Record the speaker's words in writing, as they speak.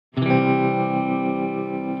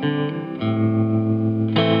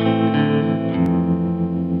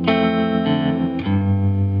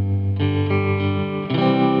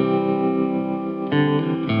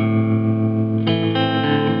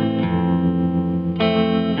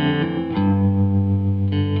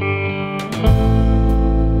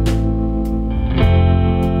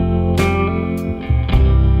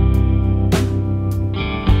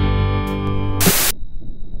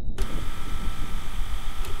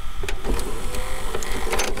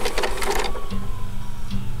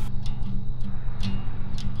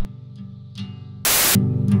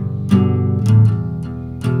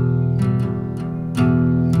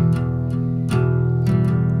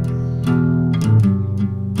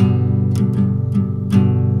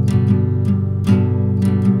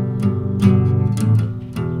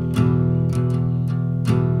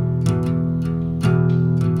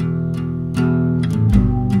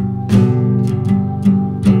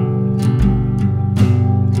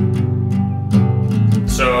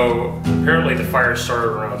Apparently the fire started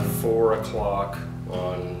around 4 o'clock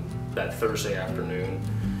on that Thursday afternoon,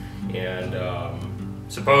 and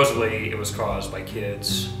supposedly it was caused by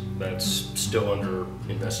kids. That's still under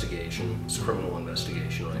investigation. It's a criminal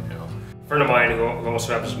investigation right now. A friend of mine who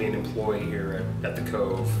also happens to be an employee here at the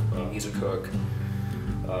Cove, he's a cook,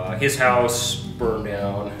 his house burned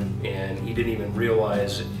down, and he didn't even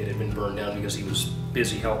realize it had been burned down because he was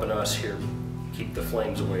busy helping us here keep the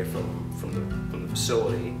flames away from the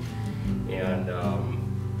facility. And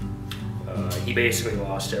he basically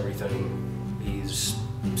lost everything. He's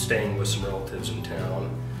staying with some relatives in town,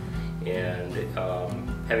 and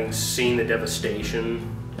having seen the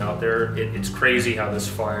devastation out there, it's crazy how this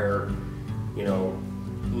fire, you know,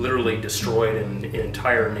 literally destroyed an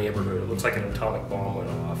entire neighborhood. It looks like an atomic bomb went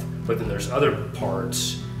off. But then there's other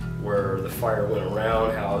parts where the fire went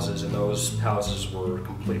around houses, and those houses were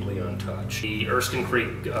completely untouched. The Erskine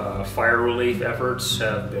Creek fire relief efforts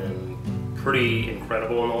have been pretty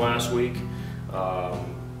incredible in the last week.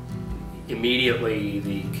 Immediately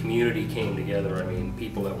the community came together. I mean,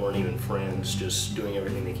 people that weren't even friends, just doing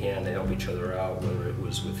everything they can to help each other out, whether it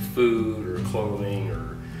was with food or clothing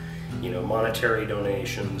or, you know, monetary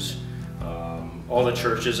donations. All the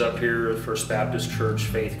churches up here, First Baptist Church,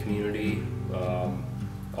 Faith Community,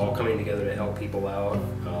 all coming together to help people out.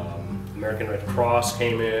 American Red Cross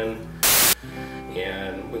came in,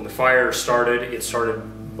 and when the fire started, it started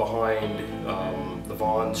behind the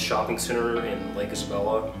Vaughn's shopping center in Lake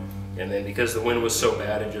Isabella, and then because the wind was so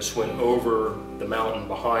bad, it just went over the mountain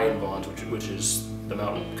behind Vaughn's, which is the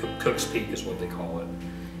mountain, Cook's Peak is what they call it,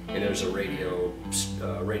 and there's a radio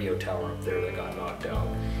tower up there that got knocked out.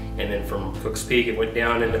 And then from Cook's Peak, it went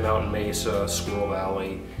down into Mountain Mesa, Squirrel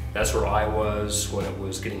Valley. That's where I was when it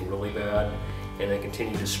was getting really bad, and then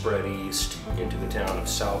continued to spread east into the town of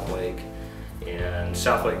South Lake. And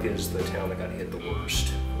South Lake is the town that got hit the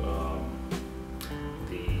worst.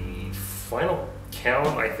 The final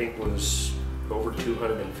count, I think, was over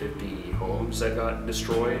 250 homes that got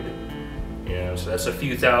destroyed. And so that's a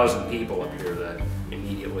few thousand people up here that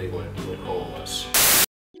immediately went homeless.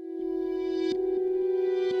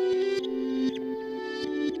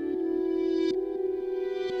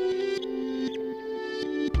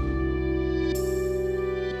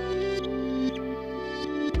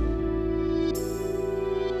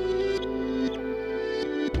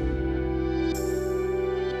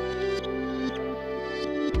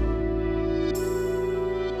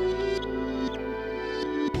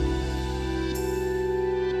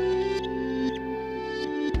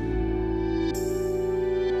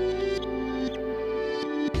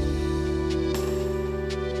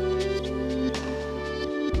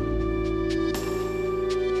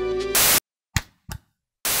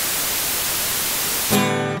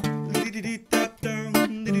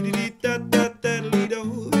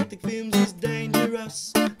 Hectic Films is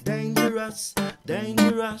dangerous, dangerous,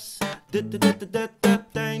 dangerous,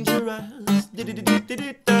 dangerous,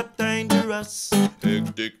 dangerous.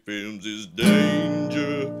 Hectic Films is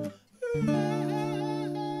danger.